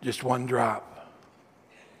 Just one drop.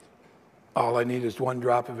 All I need is one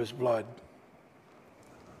drop of his blood.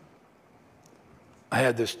 I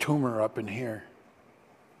had this tumor up in here.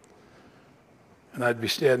 And I'd be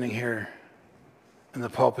standing here in the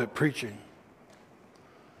pulpit preaching.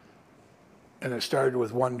 And it started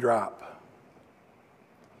with one drop.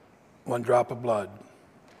 One drop of blood.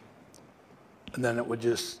 And then it would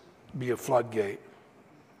just be a floodgate.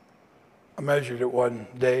 I measured it one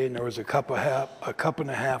day and there was a cup and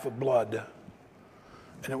a half of blood.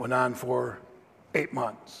 And it went on for 8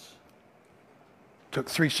 months. Took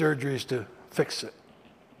 3 surgeries to fix it.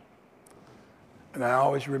 And I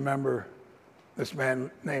always remember this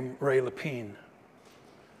man named Ray Lapine.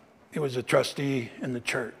 He was a trustee in the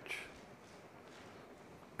church.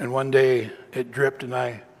 And one day it dripped and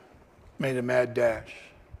I made a mad dash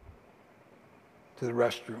to the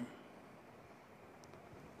restroom.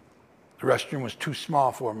 The restroom was too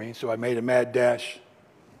small for me, so I made a mad dash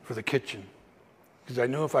for the kitchen. Because I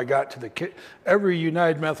knew if I got to the kitchen, every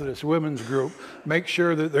United Methodist women's group, make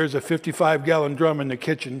sure that there's a 55-gallon drum in the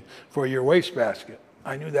kitchen for your wastebasket.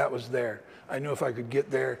 I knew that was there. I knew if I could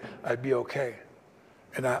get there, I'd be okay.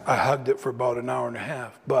 And I hugged it for about an hour and a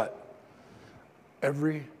half. But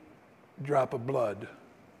every drop of blood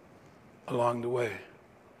along the way,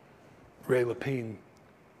 Ray Lapine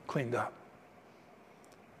cleaned up.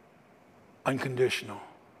 Unconditional.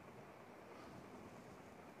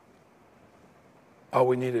 All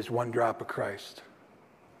we need is one drop of Christ,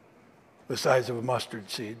 the size of a mustard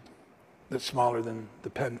seed, that's smaller than the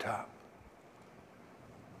pen top.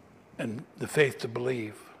 And the faith to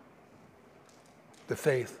believe. The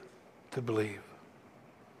faith to believe.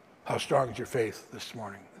 How strong is your faith this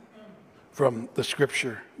morning? From the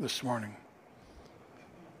scripture this morning,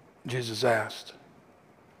 Jesus asked,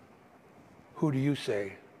 who do you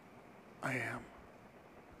say I am?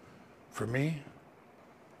 For me,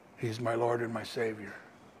 he's my Lord and my Savior.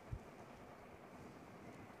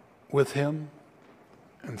 with him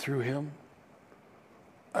and through him,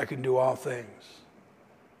 I can do all things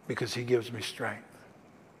because he gives me strength.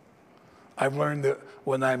 I've learned that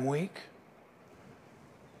when I'm weak,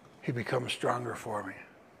 he becomes stronger for me.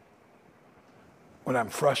 When I'm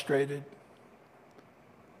frustrated,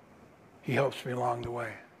 he helps me along the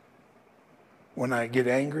way. When I get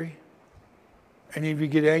angry, any of you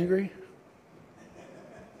get angry?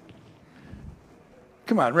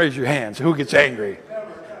 Come on, raise your hands. Who gets angry?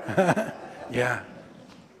 Yeah.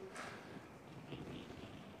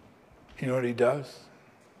 You know what he does?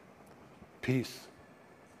 Peace.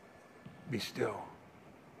 Be still.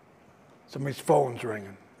 Somebody's phone's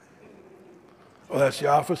ringing. Oh, that's the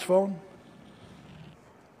office phone?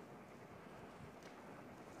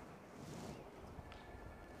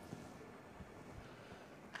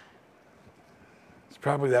 It's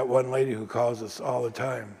probably that one lady who calls us all the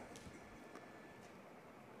time,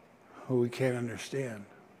 who we can't understand.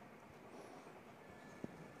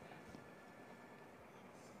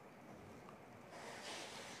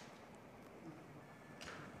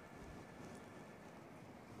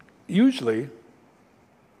 Usually,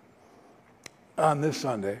 on this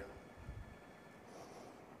Sunday,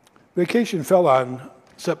 vacation fell on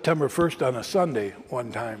September 1st on a Sunday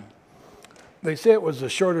one time. They say it was the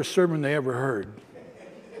shortest sermon they ever heard.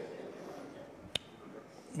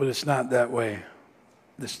 But it's not that way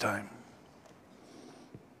this time.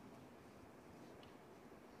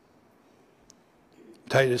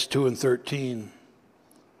 Titus 2:13,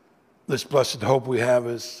 this blessed hope we have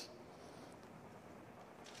is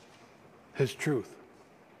his truth.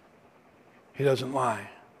 He doesn't lie.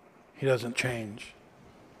 He doesn't change.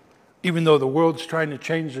 Even though the world's trying to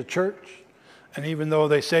change the church, and even though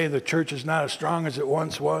they say the church is not as strong as it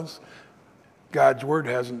once was, God's word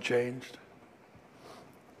hasn't changed.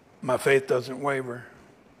 My faith doesn't waver.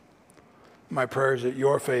 My prayer is that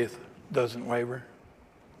your faith doesn't waver.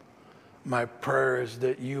 My prayer is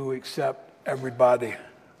that you accept everybody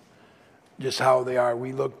just how they are.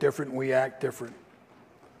 We look different, we act different,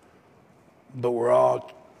 but we're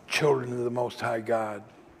all children of the Most High God.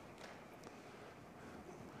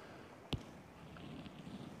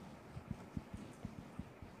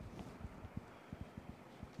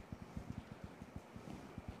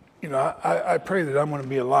 You know, I pray that I'm going to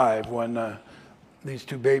be alive when these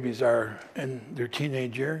two babies are in their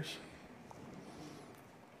teenage years.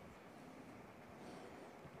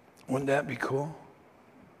 Wouldn't that be cool?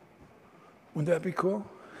 Wouldn't that be cool?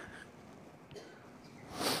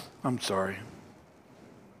 I'm sorry.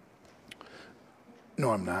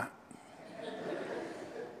 No, I'm not.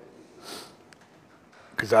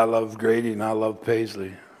 Because I love Grady and I love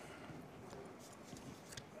Paisley.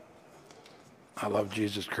 I love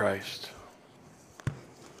Jesus Christ.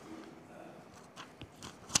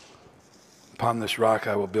 Upon this rock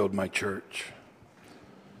I will build my church.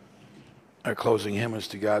 Our closing hymn is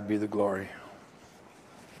To God Be the Glory.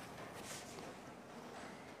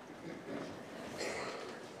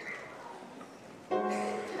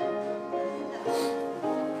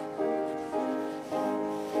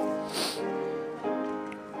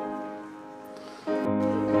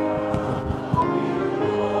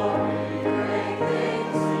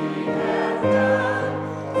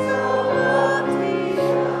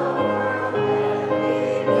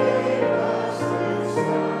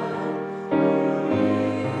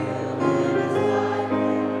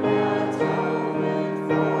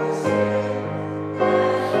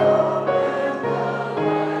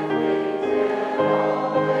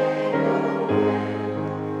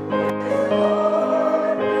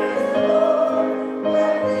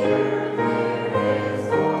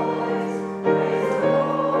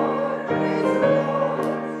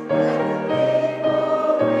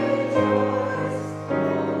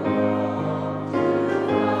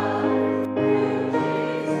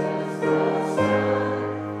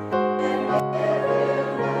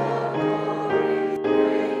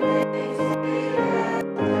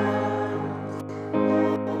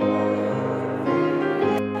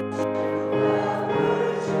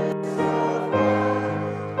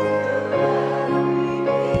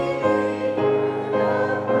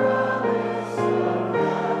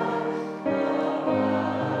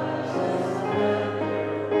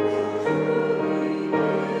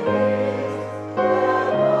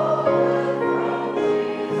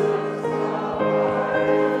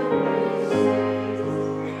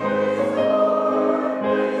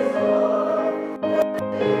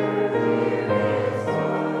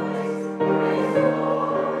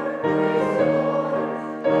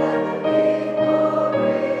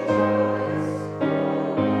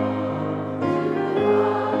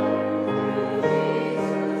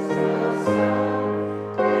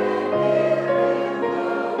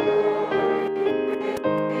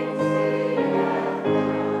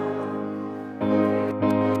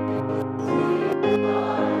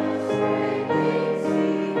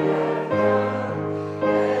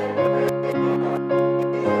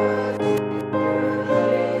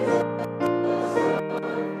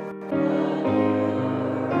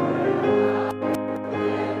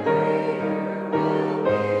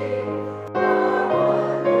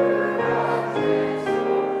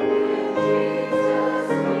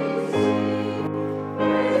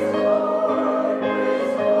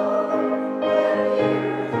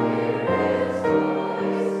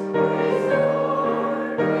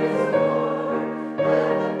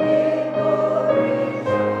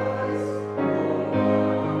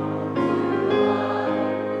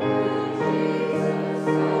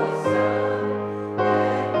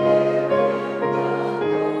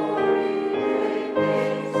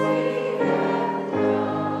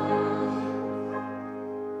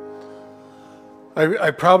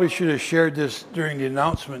 I probably should have shared this during the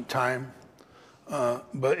announcement time,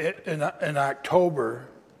 but in October,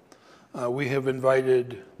 we have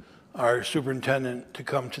invited our superintendent to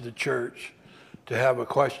come to the church to have a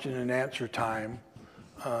question and answer time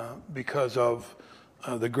because of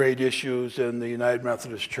the great issues in the United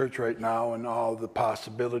Methodist Church right now and all the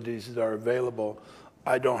possibilities that are available.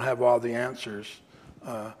 I don't have all the answers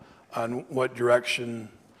on what direction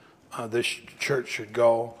this church should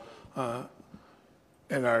go.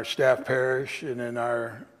 In our staff parish and in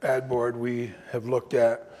our ad board, we have looked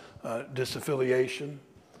at disaffiliation,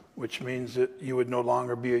 which means that you would no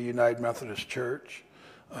longer be a United Methodist Church,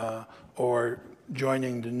 or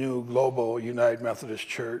joining the new global United Methodist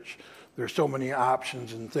Church. There's so many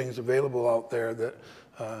options and things available out there that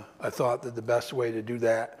I thought that the best way to do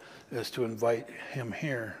that is to invite him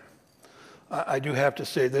here. I do have to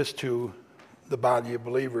say this to the body of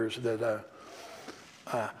believers, that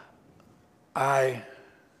I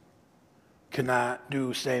cannot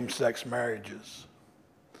do same-sex marriages.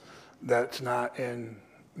 That's not in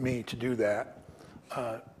me to do that.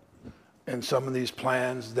 In some of these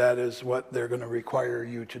plans, that is what they're going to require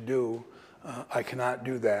you to do. I cannot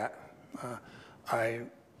do that.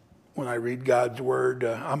 When I read God's word,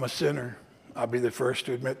 I'm a sinner. I'll be the first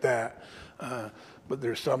to admit that. But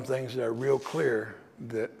there's some things that are real clear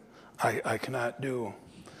that I cannot do.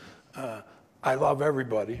 I love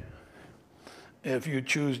everybody. If you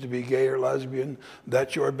choose to be gay or lesbian,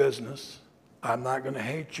 that's your business. I'm not going to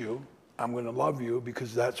hate you. I'm going to love you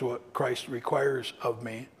because that's what Christ requires of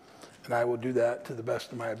me. And I will do that to the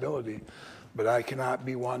best of my ability. But I cannot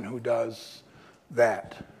be one who does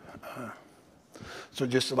that. So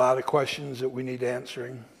just a lot of questions that we need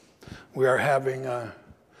answering. We are having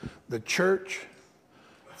the church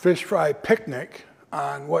fish fry picnic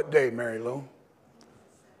on what day, Mary Lou?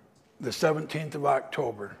 The 17th of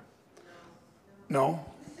October. No?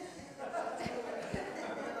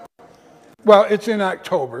 Well, it's in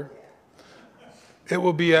October. It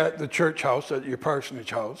will be at the church house, at your parsonage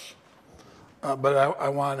house. But I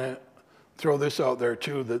want to throw this out there,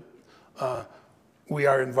 too, that we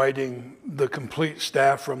are inviting the complete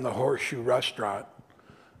staff from the Horseshoe Restaurant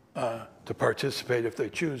to participate if they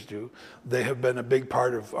choose to. They have been a big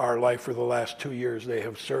part of our life for the last 2 years. They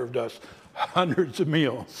have served us hundreds of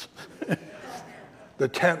meals. The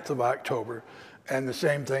 10th of October. And the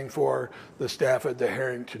same thing for the staff at the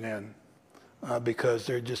Harrington Inn, because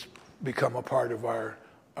they're just become a part of our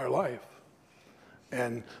life.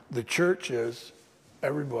 And the church is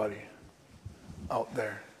everybody out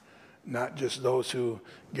there, not just those who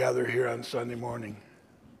gather here on Sunday morning.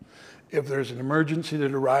 If there's an emergency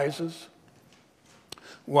that arises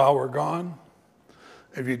while we're gone,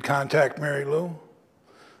 if you'd contact Mary Lou,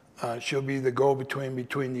 she'll be the go-between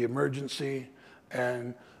between the emergency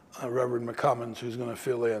and Reverend McCummins, who's going to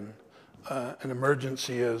fill in. An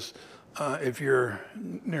emergency is if you're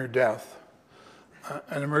near death.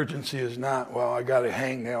 An emergency is not, well, I got a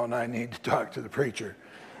hangnail and I need to talk to the preacher.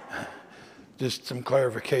 Just some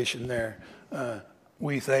clarification there.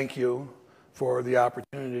 We thank you for the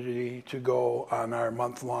opportunity to go on our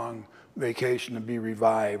month-long vacation and be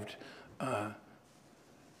revived.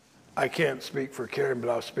 I can't speak for Karen, but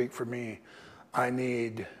I'll speak for me. I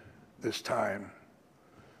need this time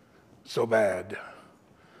so bad.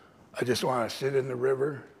 I just want to sit in the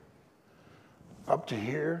river up to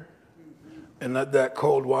here and let that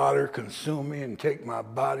cold water consume me and take my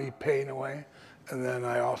body pain away. And then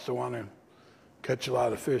I also want to catch a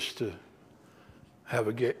lot of fish to have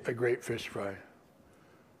a great fish fry.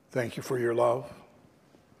 Thank you for your love.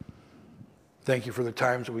 Thank you for the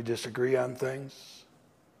times we disagree on things.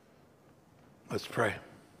 Let's pray.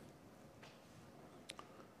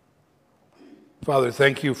 Father,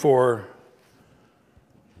 thank you for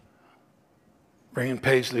bringing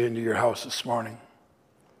Paisley into your house this morning.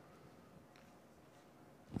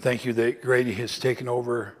 Thank you that Grady has taken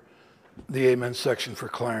over the Amen section for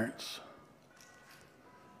Clarence.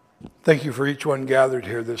 Thank you for each one gathered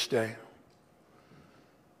here this day.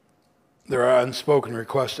 There are unspoken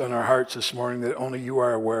requests on our hearts this morning that only you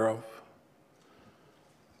are aware of.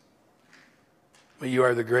 But you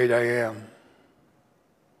are the great I am.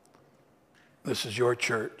 This is your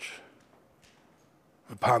church.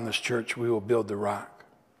 Upon this church we will build the rock,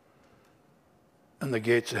 and the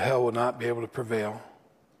gates of hell will not be able to prevail.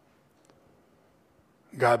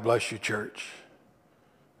 God bless you, church,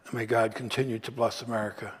 and may God continue to bless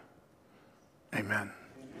America. Amen.